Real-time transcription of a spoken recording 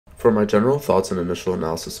For my general thoughts and initial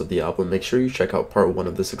analysis of the album, make sure you check out part 1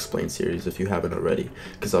 of this Explained series if you haven't already,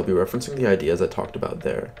 because I'll be referencing the ideas I talked about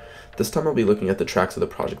there. This time I'll be looking at the tracks of the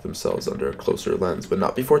project themselves under a closer lens, but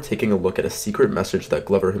not before taking a look at a secret message that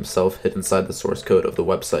Glover himself hid inside the source code of the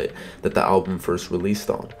website that the album first released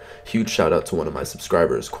on. Huge shout out to one of my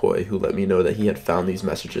subscribers, Koi, who let me know that he had found these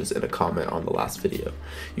messages in a comment on the last video.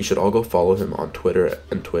 You should all go follow him on Twitter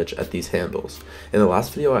and Twitch at these handles. In the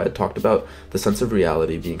last video I had talked about the sense of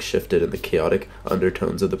reality being shifted and the chaotic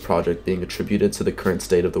undertones of the project being attributed to the current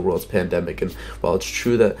state of the world's pandemic, and while it's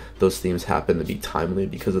true that those themes happen to be timely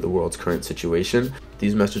because of the world's current situation,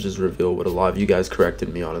 these messages reveal what a lot of you guys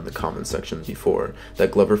corrected me on in the comment section before,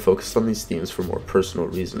 that Glover focused on these themes for more personal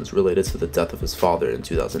reasons related to the death of his father in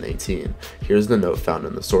 2018. Here's the note found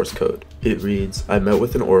in the source code. It reads, "I met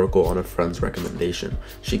with an oracle on a friend's recommendation.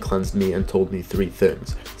 She cleansed me and told me 3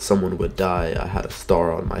 things. Someone would die, I had a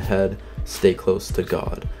star on my head, stay close to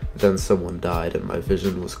God. Then someone died and my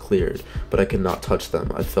vision was cleared, but I could not touch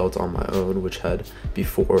them. I felt on my own, which had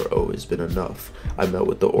before always been enough. I met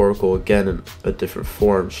with the oracle again in a different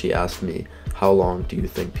form. She asked me, how long do you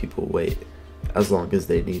think people wait? As long as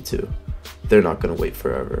they need to. They're not gonna wait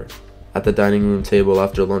forever." At the dining room table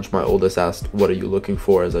after lunch, my oldest asked, "What are you looking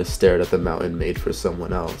for?" as I stared at the mountain made for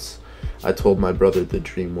someone else. I told my brother the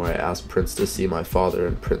dream where I asked Prince to see my father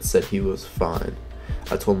and Prince said he was fine.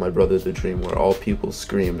 I told my brother the dream where all people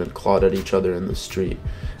screamed and clawed at each other in the street,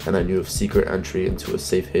 and I knew of secret entry into a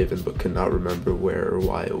safe haven but could not remember where or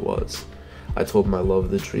why it was. I told my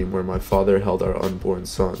love the dream where my father held our unborn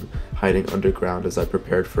son, hiding underground as I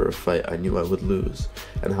prepared for a fight I knew I would lose,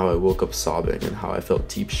 and how I woke up sobbing and how I felt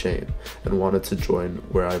deep shame and wanted to join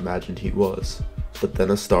where I imagined he was. But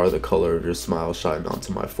then a star the color of your smile shined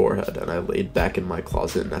onto my forehead, and I laid back in my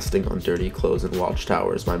closet nesting on dirty clothes and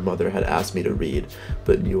watchtowers my mother had asked me to read,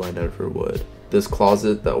 but knew I never would. This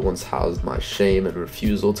closet that once housed my shame and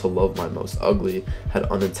refusal to love my most ugly had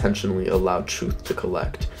unintentionally allowed truth to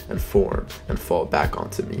collect and form and fall back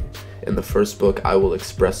onto me. In the first book, I will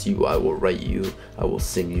express you, I will write you, I will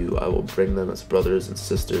sing you, I will bring them as brothers and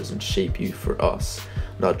sisters and shape you for us,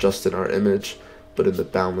 not just in our image, but in the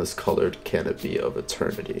boundless colored canopy of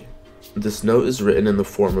eternity. This note is written in the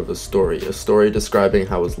form of a story describing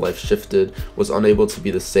how his life shifted, was unable to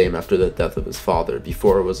be the same after the death of his father.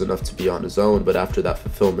 Before it was enough to be on his own, but after that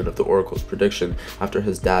fulfillment of the oracle's prediction, after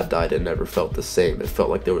his dad died, it never felt the same. It felt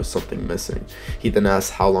like there was something missing. He then asks,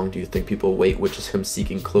 how long do you think people wait, which is him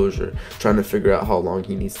seeking closure, trying to figure out how long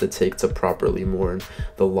he needs to take to properly mourn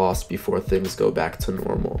the loss before things go back to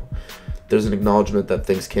normal. There's an acknowledgement that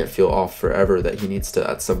things can't feel off forever, that he needs to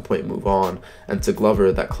at some point move on, and to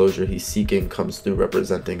Glover, that closure he's seeking comes through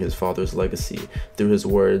representing his father's legacy, through his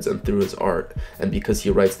words and through his art. And because he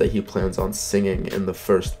writes that he plans on singing in the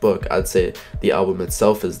first book, I'd say the album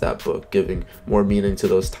itself is that book, giving more meaning to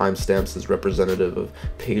those timestamps as representative of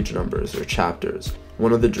page numbers or chapters.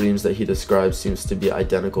 One of the dreams that he describes seems to be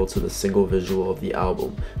identical to the single visual of the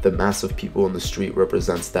album. The mass of people in the street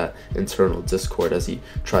represents that internal discord as he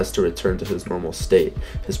tries to return to his normal state.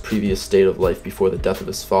 His previous state of life before the death of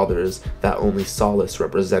his father is that only solace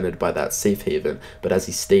represented by that safe haven, but as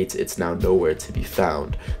he states, it's now nowhere to be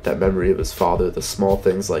found. That memory of his father, the small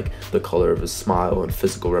things like the color of his smile and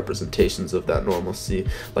physical representations of that normalcy,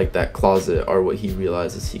 like that closet, are what he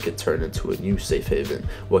realizes he could turn into a new safe haven,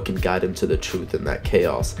 what can guide him to the truth in that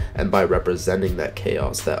chaos, and by representing that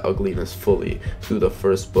chaos, that ugliness fully through the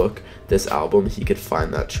first book, this album, he could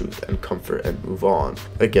find that truth and comfort and move on.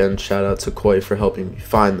 Again, shout out to Koi for helping me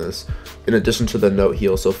find this. In addition to the note, he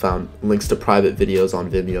also found links to private videos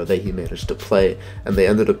on Vimeo that he managed to play, and they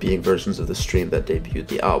ended up being versions of the stream that debuted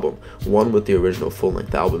the album, one with the original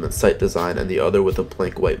full-length album and site design, and the other with a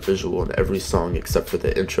blank white visual in every song except for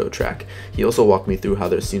the intro track. He also walked me through how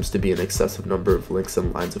there seems to be an excessive number of links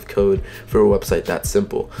and lines of code for a website that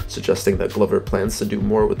simple, suggesting that Glover plans to do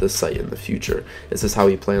more with this site in the future. Is this how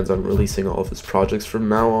he plans on releasing all of his projects from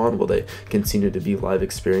now on? Will they continue to be live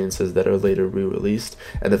experiences that are later re-released?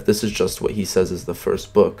 And if this is just what he says is the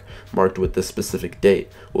first book, marked with this specific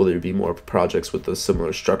date, will there be more projects with a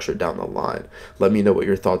similar structure down the line? Let me know what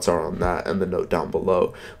your thoughts are on that and the note down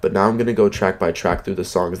below. But now I'm going to go track by track through the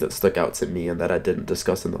songs that stuck out to me and that I didn't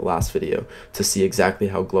discuss in the last video to see exactly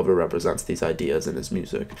how Glover represents these ideas in his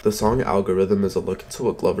music. The song Algorithm is a look into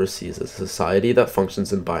what Glover sees as a society that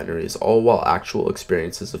functions in binaries, all while actual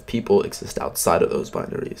experiences of people exist outside of those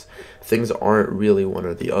binaries. Things aren't really one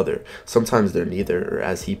or the other. Sometimes they're neither, or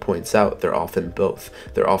as he points out, they're often both.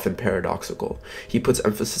 They're often paradoxical. He puts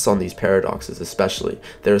emphasis on these paradoxes especially.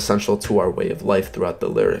 They're essential to our way of life throughout the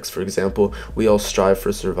lyrics. For example, we all strive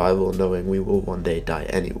for survival knowing we will one day die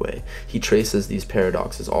anyway. He traces these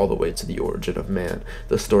paradoxes all the way to the origin of man,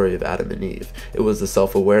 the story of Adam and Eve. It was the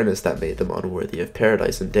self-awareness that made them unworthy of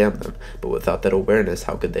paradise and damned them, but without that awareness,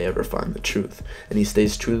 how could they ever find the truth? And he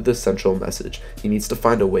stays true to this central message. He needs to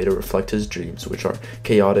find a way to reflect his dreams, which are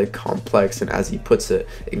chaotic, complex, and as he puts it,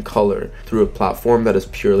 in color, through a platform that is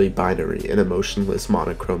purely binary, an emotionless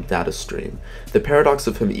monochrome data stream. The paradox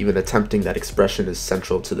of him even attempting that expression is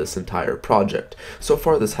central to this entire project. So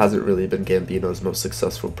far, this hasn't really been Gambino's most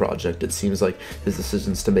successful project. It seems like his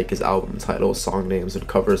decisions to make his album title, song names, and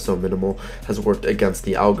covers so minimal has worked against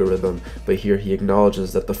the algorithm, but here he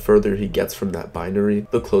acknowledges that the further he gets from that binary,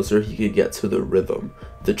 the closer he could get to the rhythm,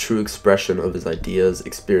 the true expression of his ideas,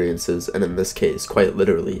 experiences, and in this case, quite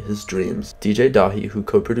literally, his dreams. DJ Dahi, who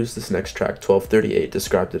co-produced this next track, 1238,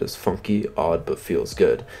 described it as funky, odd, but feels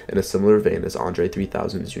good, in a similar vein as Andre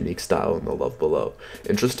 3000's unique style in The Love Below.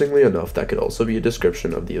 Interestingly enough, that could also be a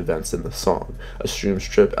description of the events in the song, a streams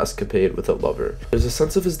trip escapade with a lover. There's a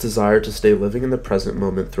sense of his desire to stay living in the present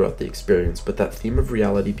moment throughout the experience, but that theme of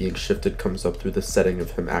reality being shifted comes up through the setting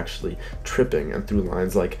of him actually tripping, and through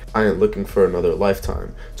lines like, "I ain't looking for another lifetime."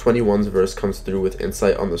 21's verse comes through with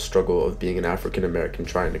insight on the struggle of being an African American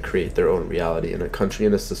trying to create their own reality in a country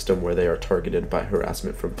and a system where they are targeted by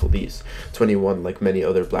harassment from police. 21, like many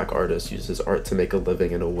other black artists, uses art to make a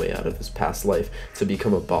living and a way out of his past life to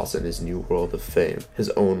become a boss in his new world of fame, his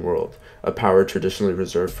own world, a power traditionally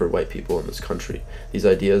reserved for white people in this country. These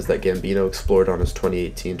ideas that Gambino explored on his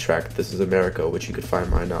 2018 track This Is America, which you could find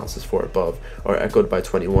my analysis for above, are echoed by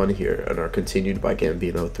 21 here and are continued by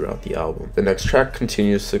Gambino throughout the album. The next track continues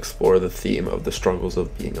to explore the theme of the struggles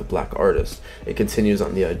of being a black artist. It continues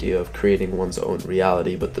on the idea of creating one's own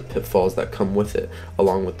reality, but the pitfalls that come with it,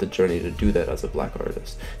 along with the journey to do that as a black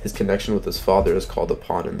artist. His connection with his father is called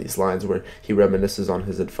upon in these lines where he reminisces on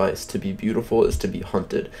his advice: to be beautiful is to be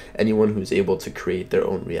hunted. Anyone who's able to create their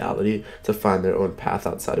own reality, to find their own path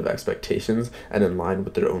outside of expectations and in line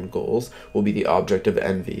with their own goals, will be the object of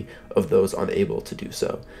envy of those unable to do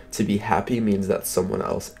so. To be happy means that someone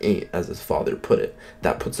else ain't, as his father put it.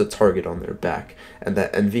 That puts a target on their back, and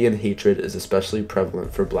that envy and hatred is especially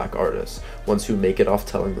prevalent for black artists, ones who make it off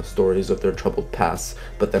telling the stories of their troubled pasts,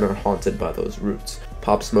 but then are haunted by those roots.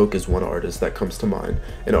 Pop Smoke is one artist that comes to mind,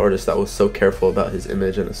 an artist that was so careful about his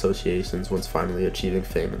image and associations once finally achieving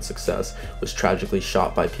fame and success, was tragically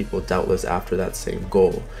shot by people doubtless after that same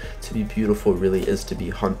goal. To be beautiful really is to be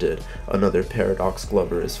hunted, another paradox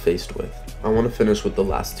Glover is faced with. I want to finish with the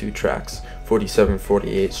last two tracks.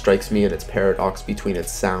 4748 strikes me in its paradox between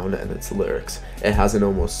its sound and its lyrics. It has an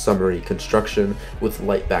almost summary construction with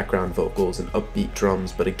light background vocals and upbeat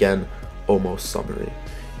drums, but again, almost summary.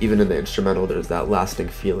 Even in the instrumental, there's that lasting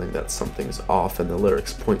feeling that something's off, and the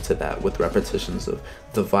lyrics point to that with repetitions of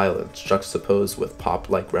the violence juxtaposed with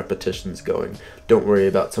pop-like repetitions going, "Don't worry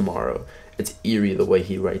about tomorrow." It's eerie the way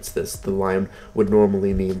he writes this. The line would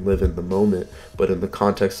normally mean live in the moment, but in the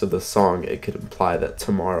context of the song, it could imply that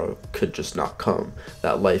tomorrow could just not come,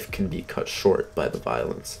 that life can be cut short by the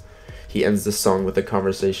violence. He ends the song with a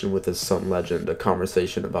conversation with his son Legend, a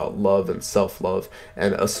conversation about love and self-love,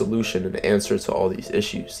 and a solution and answer to all these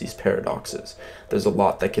issues, these paradoxes. There's a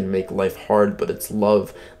lot that can make life hard, but it's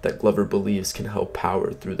love that Glover believes can help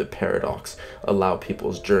power through the paradox, allow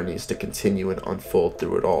people's journeys to continue and unfold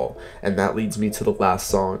through it all. And that leads me to the last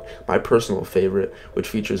song, my personal favorite, which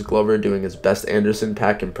features Glover doing his best Anderson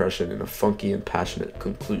 .Paak impression in a funky and passionate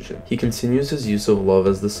conclusion. He continues his use of love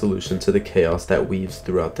as the solution to the chaos that weaves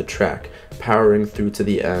throughout the track, powering through to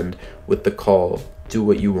the end with the call, "Do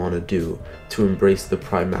what you want to do," to embrace the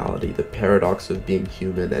primality, the paradox of being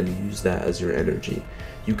human, and use that as your energy.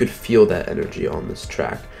 You could feel that energy on this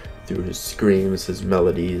track. Through his screams, his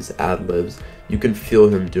melodies, ad-libs, you can feel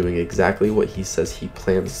him doing exactly what he says he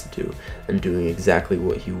plans to do, and doing exactly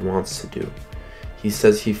what he wants to do. He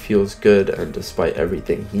says he feels good, and despite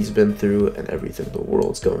everything he's been through and everything the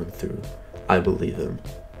world's going through, I believe him.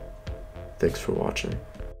 Thanks for watching.